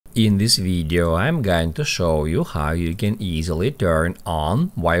In this video, I'm going to show you how you can easily turn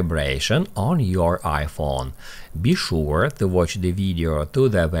on vibration on your iPhone. Be sure to watch the video to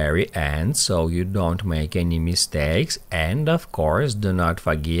the very end so you don't make any mistakes, and of course do not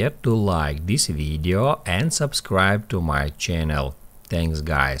forget to like this video and subscribe to my channel. Thanks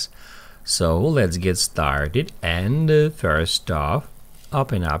guys. So let's get started, and first off,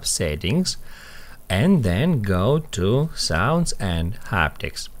 open up settings and then go to sounds and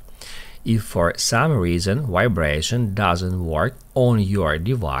haptics. If for some reason vibration doesn't work on your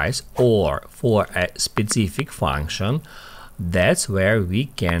device or for a specific function, that's where we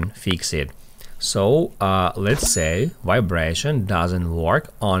can fix it. So let's say vibration doesn't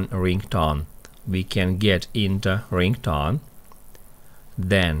work on ringtone. We can get into ringtone,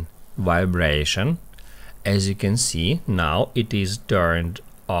 then vibration. As you can see, now it is turned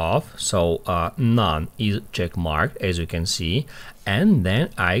off, so none is check marked, as you can see, and then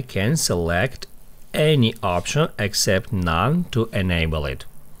I can select any option except none to enable it.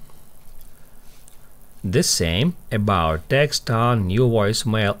 The same about text on, new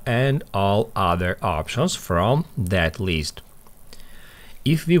voicemail, and all other options from that list.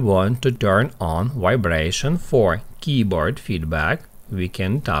 If we want to turn on vibration for keyboard feedback, we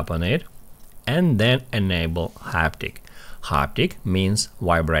can tap on it and then enable haptic. Haptic means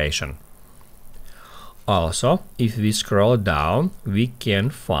vibration. Also, if we scroll down, we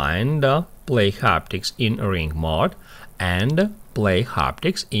can find play haptics in ring mode and play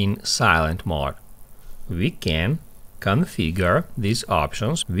haptics in silent mode. We can configure these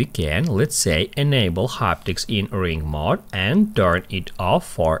options. We can, let's say, enable haptics in ring mode and turn it off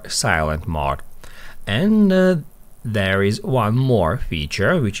for silent mode. And there is one more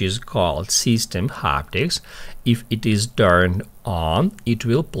feature which is called system haptics. If it is turned on, it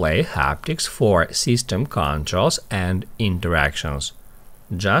will play haptics for system controls and interactions.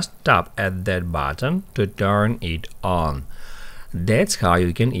 Just tap at that button to turn it on. That's how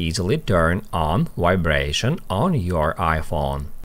you can easily turn on vibration on your iPhone.